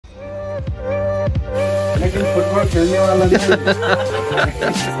लेकिन फुटबॉल खेलने वाला नहीं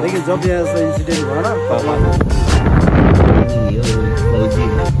लेकिन जब ये ऐसा इंसिडेंट हुआ ना पापा फौजी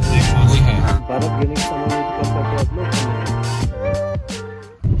है भारत गिरने के समय में करता था आप लोग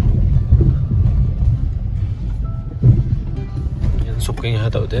सबके यहाँ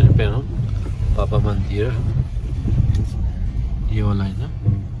तो उधर पे ना पापा मंदिर ये वाला है ना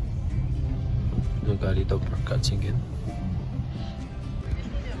गाड़ी तो काचेंगे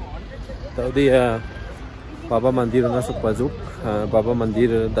तो दी Baba mandir na sukpajuk Baba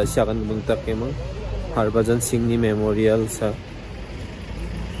mandir dasyakan mungtak kemang Harbhajan Singh ni memorial sa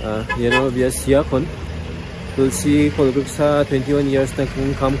yeno biya siya kon tulsi kolguk sa 21 years na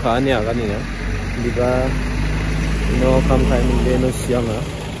kung kam kaan ya kanina di ba no kam kaan ni no siya nga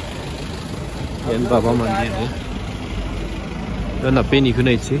yan Baba mandir na peni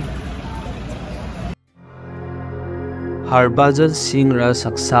kunai chi Harbhajan Singh ra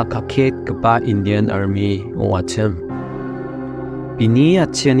saksa kakhet kapa Indian Army wachem. Bini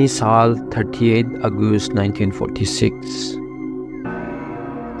achani saal 38 August 1946.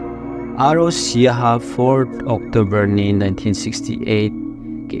 Aro siyaha 4th October ni 1968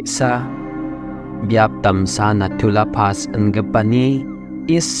 kesa biap tamsa natula pass angapani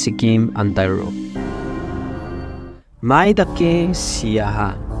East Sikkim antaro. Mai dake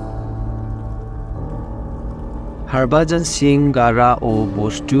siyaha Harbhajan Singh gara o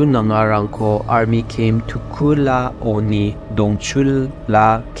bostu nangarangko army came to kula oni dongchul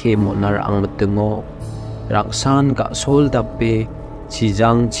la ke monar ang matungo raksan ga sol dape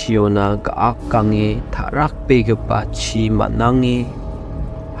chijang chiona ga akange tharak pe gapa chi manange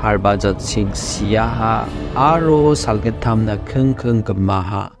Harbhajan Singh siyaha aro salgatham na kheng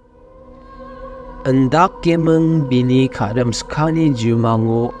gamaha andak kemeng bini kharam skani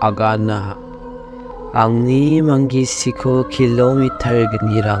jumango agana Angni mangi siko kilometer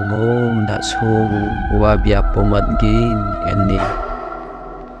genirango na song wabiapo madgin eni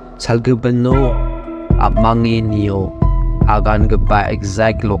salgubano amangi niyo agan gaba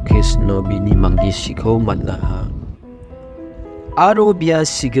exact location no bini mangi siko madlaha aro bia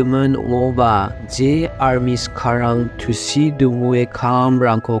sigaman oba je armies karang tusi dumwe kam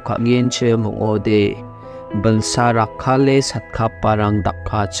rangko kangen che mongode balsa rakhale satka parang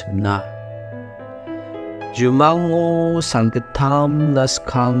dakha chna Jumango Sangatam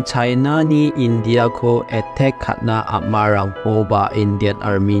Naskang China ni India ko attack katna amarang oba Indian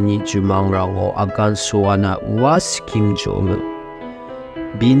Army ni Jumang rango agan suwana was Sikkim jomo.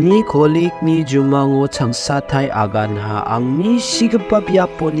 Bini kolik ni Jumango changsatai agan ha ang ni sigapa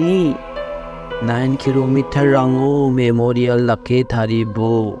biaponi 9 kilometer rango memorial lake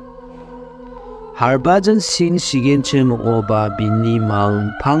tharibo. Harbhajan Singh sigenche oba bini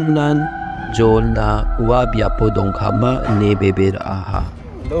mang pangnan Jolna wabiapo dongkama ne beber aha.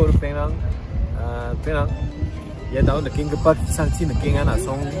 Dor penang ya daw naking kapat sangchi naking ana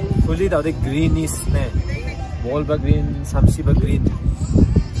song fully daw de greenish ne ball ba green samsi ba green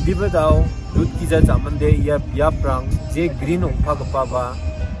diba daw dut kiza zaman de ya biaprang je green ongpa kapa ba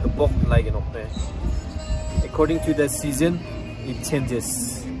the bok like an okne according to the season it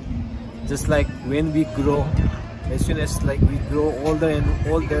changes just like when we grow as soon as like we grow older and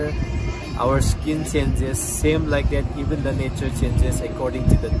older our skin changes, same like that, even the nature changes according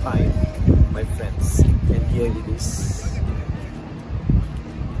to the time, my friends. And here it is.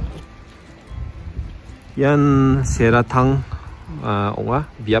 Yan Sherthang onga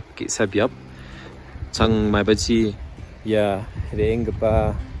biap kisa biap chang mai bachi ya reng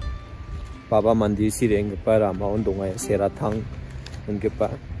pa Baba mandir si reng pa rama ondonga Sherthang nge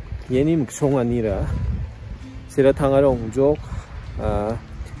pa yeni muksong anira Sherthang arong jok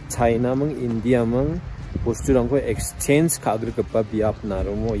China mang India mang bostu rangko exchange kadur kapa biap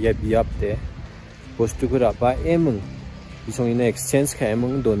naromo ya biap de bostu ko rapa emang isong ina exchange ka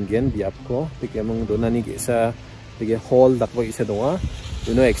emang dongen biap ko tik emang donani gesa tige hall dakwa isa donga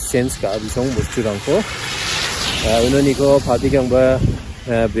uno exchange ka isong bostu rangko uno niko phati kang ba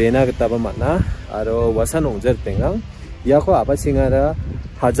brena kata ba mana aro wasan ongjar tengang ya ko apa singara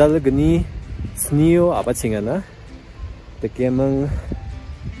hajal gni snio apa singana tik emang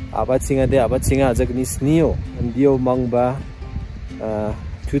Abatsinga aja gni snio ndio mangba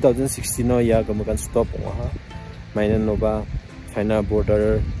 2016 no ya gamakan stop ha mainan no ba China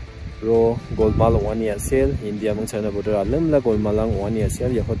border ro golmal wani asel India mang China border alam la golmalang wani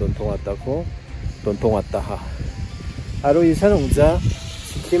asel ya ko dontong atta ha aro isan ongja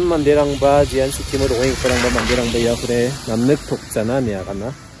Sikkim mandirang ba jian Sikkim ro oi parang ba mandirang ba ya kure namnek thokjana nya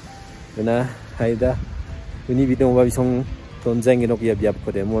kana na haida uni bidong ba bisong Tonjang inok ya biap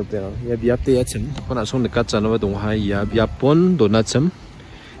ko de mor pe ya biap te ya chem kona song dekat chana ba dong ha ya biap pon dona chem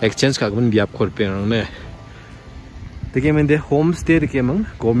exchange ka gun biap khor pe ne Tagi mende homestay tagi mang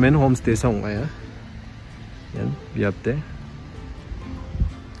government homestay sa nga ya. Yan biap te.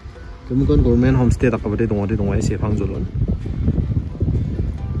 Kemudian government homestay tak kabade dong ay sefang jolon.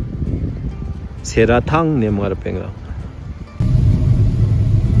 Sherthang ne mga pengra.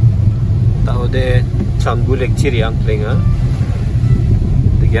 Tao de Tsomgo chiriang plenga.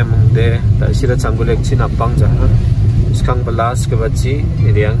 Tagi mende ta sira Tsomgo chi napang jaha. Skang balas ke bachi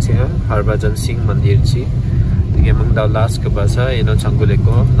riang chi ha Harbhajan Singh mandir chi. Tagi mang daw las ke basa ino Tsomgo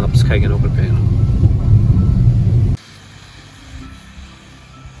ko naps khai geno pengra.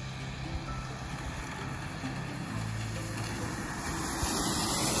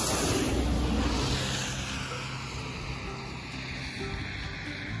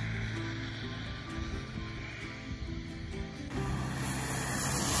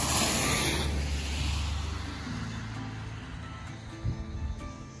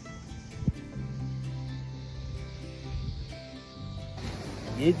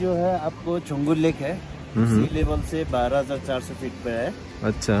 ये जो है आपको त्सोंगो lake है, सी level से 12,400 feet पे है।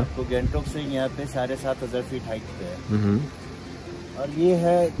 अच्छा। तो गैंगटॉक से यहाँ पे 7,500 फीट हाइट पे है। और ये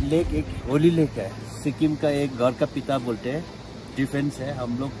है लेक एक होली लेक है, सिक्किम का एक गौर का पिता बोलते हैं, डिफेंस है।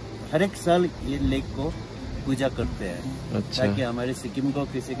 हम लोग हर एक साल ये लेक को पूजा करते हैं। अच्छा। ताकि हमारे सिक्किम को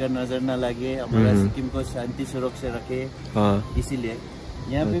किसी का नजर ना लगे, हमारा सिक्किम को शांति सुरक्षा रखे। इसीलिए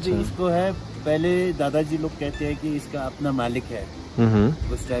यहाँ पे भी इसको है। पहले दादाजी लोग कहते हैं कि इसका अपना मालिक है।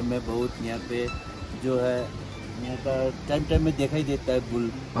 उस टाइम में बहुत यहाँ पे जो है यहाँ का टाइम में दिखाई देता है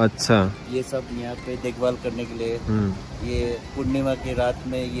बुल। अच्छा। ये सब यहाँ पे देखभाल करने के लिए ये पूर्णिमा की रात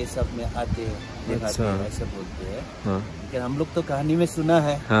में ये सब में आते हैं, दिखाते हैं, ऐसे बोलते हैं। लेकिन हम लोग तो कहानी में सुना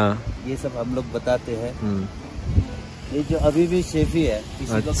है। ये सब हम लोग बताते हैं। ये जो अभी भी सेफी है,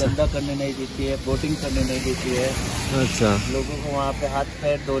 किसी को गंदा करने नहीं देती है, बोटिंग करने नहीं देती है। अच्छा। लोगों को वहाँ पे हाथ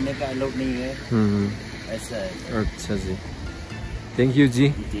पैर धोने का अलाउ नहीं है। ऐसा है। अच्छा जी, थैंक यू जी।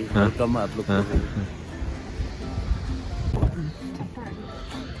 वेलकम आप लोग।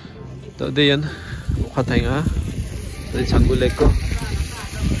 तो देन खाथाइंगा तो Tsomgo को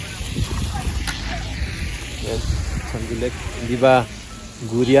Tsomgo दिबा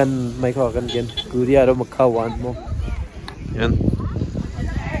गुरियान माइखा अगन गेन गुरिया रो मखा वान मो yan.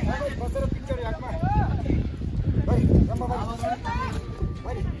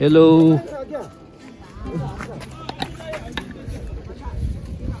 Hello.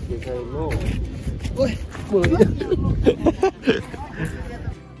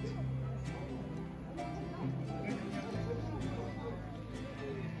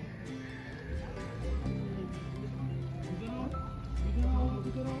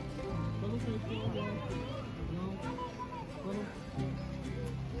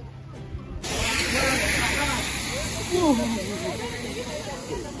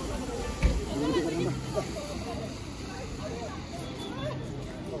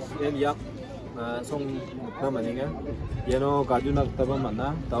 Yan yak song naman nga yano gadu nagtaba mana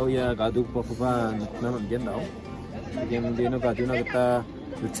tao ya gadu papuba naman gen daw gen dino gadu nagta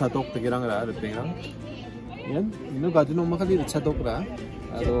luchatok tegirang ra repeng yan ino gadu no makali luchatok ra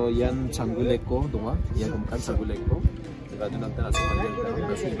aro yan Tsomgo ko donga yan kumkan Tsomgo ko gadu nagta naso mangen daw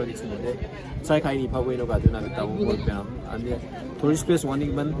naso ibalik sumunde sai kai ni pabu ino gadu nagta mo golpem ande tourist place wani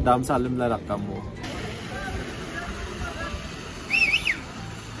man dam salim la rakam mo.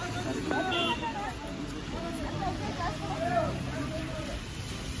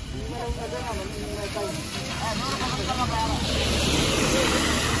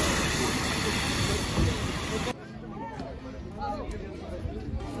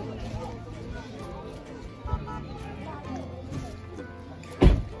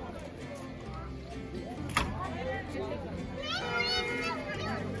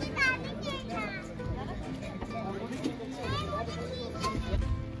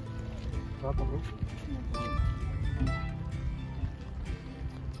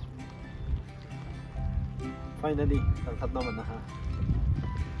 Finally, tangkat naman na ha.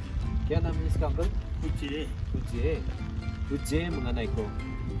 Kaya namin इसका uncle कुछ mga naiko.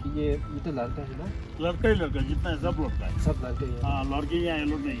 ये तो लड़का है ना? लड़का ही लड़का, जितना है सब लड़का है। सब लड़के हैं। हाँ, लड़के यहाँ ये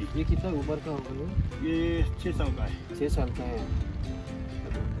लोग नहीं। ये कितना उम्र का होगा ये 6 साल का है। 6 साल का है।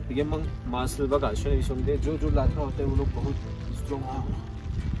 ये मंग मास्टर बगा शनि सोमदे जो लड़का होते हैं वो लोग बहुत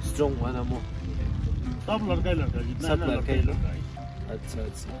स्ट्रॉन्ग वाला मो। सब लड़का ही लड़का, जितना सब लड़का ही लड़का है। अच्छा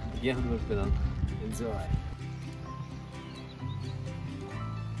ये हम लोग करा एंजॉय।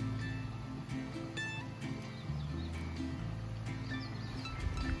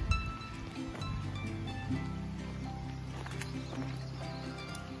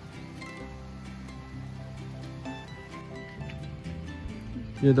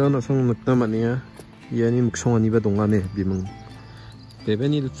 ये दोनों संग नकना मनिया यानी मुक्सों अनिबा दोंगाने बिमंग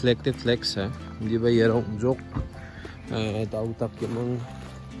बेबेनी फ्लैग ते फ्लैग सा दिबा येरो जोक दाउ तक के मंग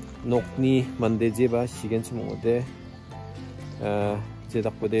नोकनी मंदे जेबा सिगेन समोदे जे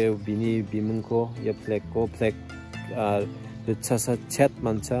तकपदे बिनी बिमंग को या फ्लैग को फ्लैग अच्छा सा छत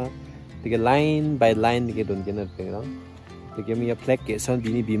मंचा तिके लाइन बाय लाइन के दोन के नरपेरा तिके मिया फ्लैग के सन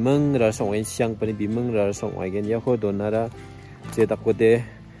बिनी बिमंग रा सोंग सियांग पनि बिमंग रा सोंग आइगेन या को दोनारा जे तकपदे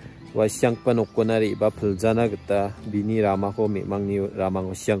वा सियांग पनोकोनारि बा फुलजाना गता बिनी रामा को मेमांगनि रामा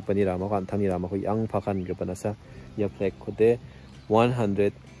को सियांग पनि रामा को आंथानि रामा को यांग फाखान के पनासा या फ्लैग खोदे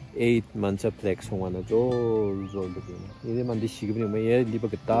 108 मंचा फ्लैग सोंगाना जोल दे ये मंदि सिगबनि मे ये लिबा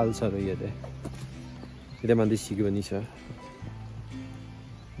के ताल सारो ये दे ये मंदि सिगबनि सा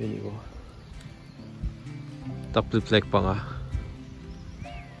ini ko tapul flag panga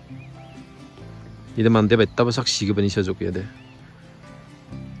ide mande betta basak sigi bani sa jok yade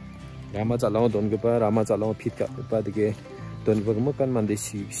rama chalao don ke pa rama chalao fit ka pa dige don ba ma kan mande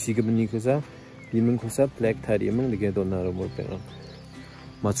sigi bani ko sa bimung ko sa flag thari mung dige don na ro mor pe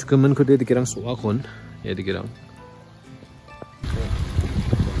ma chukaman ko de dige rang suwa kon ye dige rang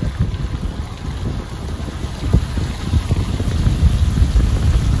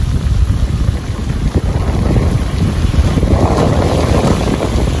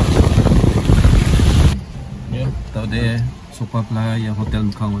Pla ya hotel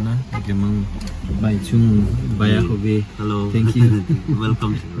Mukangona gemang bai chung baya hobe hello thank you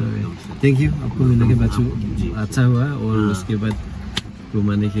welcome thank you आपको मिलने के बाद अच्छा हुआ और उसके बाद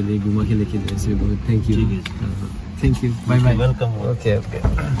घुमा के लिए ऐसे बहुत thank you bye bye welcome okay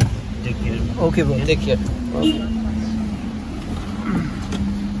take care okay bro take care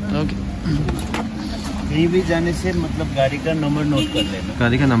okay कहीं भी जाने से मतलब गाड़ी का नंबर नोट कर लेना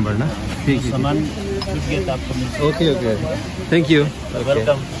गाड़ी का नंबर ना ठीक है सामान छूट गया तो आपको मिल okay thank you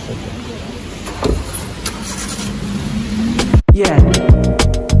welcome yeah